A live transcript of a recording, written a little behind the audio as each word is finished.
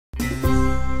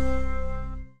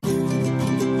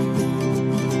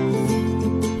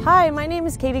Hi, my name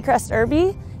is Katie Chrest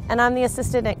Erbe, and I'm the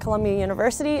assistant at Columbia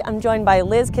University. I'm joined by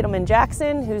Liz Kittleman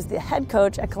Jackson, who's the head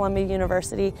coach at Columbia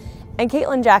University, and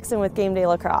Kaitlyn Jackson with GameDay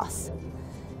Lacrosse.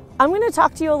 I'm going to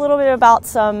talk to you a little bit about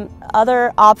some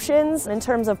other options in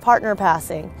terms of partner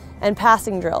passing and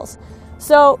passing drills.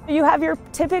 So you have your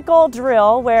typical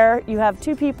drill where you have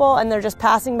two people and they're just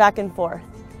passing back and forth.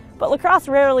 But lacrosse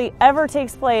rarely ever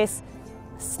takes place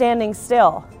standing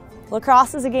still.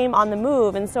 Lacrosse is a game on the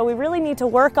move, and so we really need to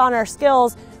work on our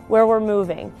skills where we're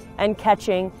moving and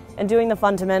catching and doing the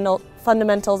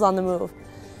fundamentals on the move.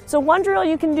 So one drill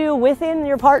you can do within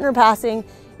your partner passing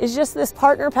is just this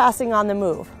partner passing on the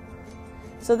move.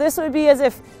 So this would be as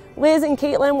if Liz and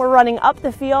Kaitlyn were running up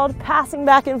the field, passing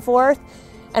back and forth,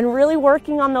 and really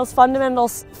working on those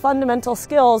fundamental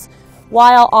skills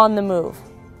while on the move.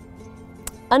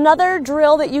 Another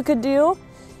drill that you could do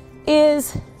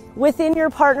is within your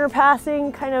partner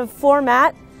passing kind of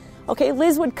format. Okay,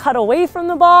 Liz would cut away from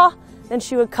the ball, then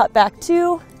she would cut back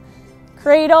to,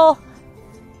 cradle,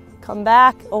 come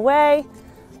back, away.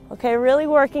 Okay, really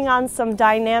working on some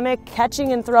dynamic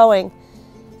catching and throwing.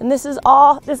 And this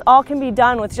all can be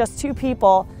done with just two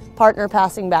people partner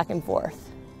passing back and forth.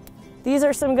 These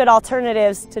are some good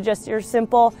alternatives to just your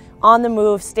simple on the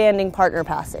move standing partner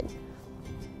passing.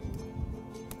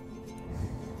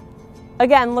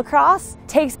 Again, lacrosse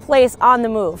takes place on the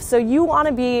move, so you want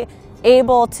to be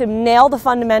able to nail the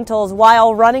fundamentals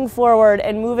while running forward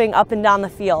and moving up and down the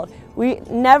field. We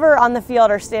never on the field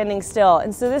are standing still,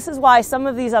 and so this is why some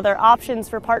of these other options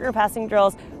for partner passing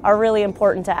drills are really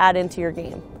important to add into your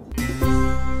game.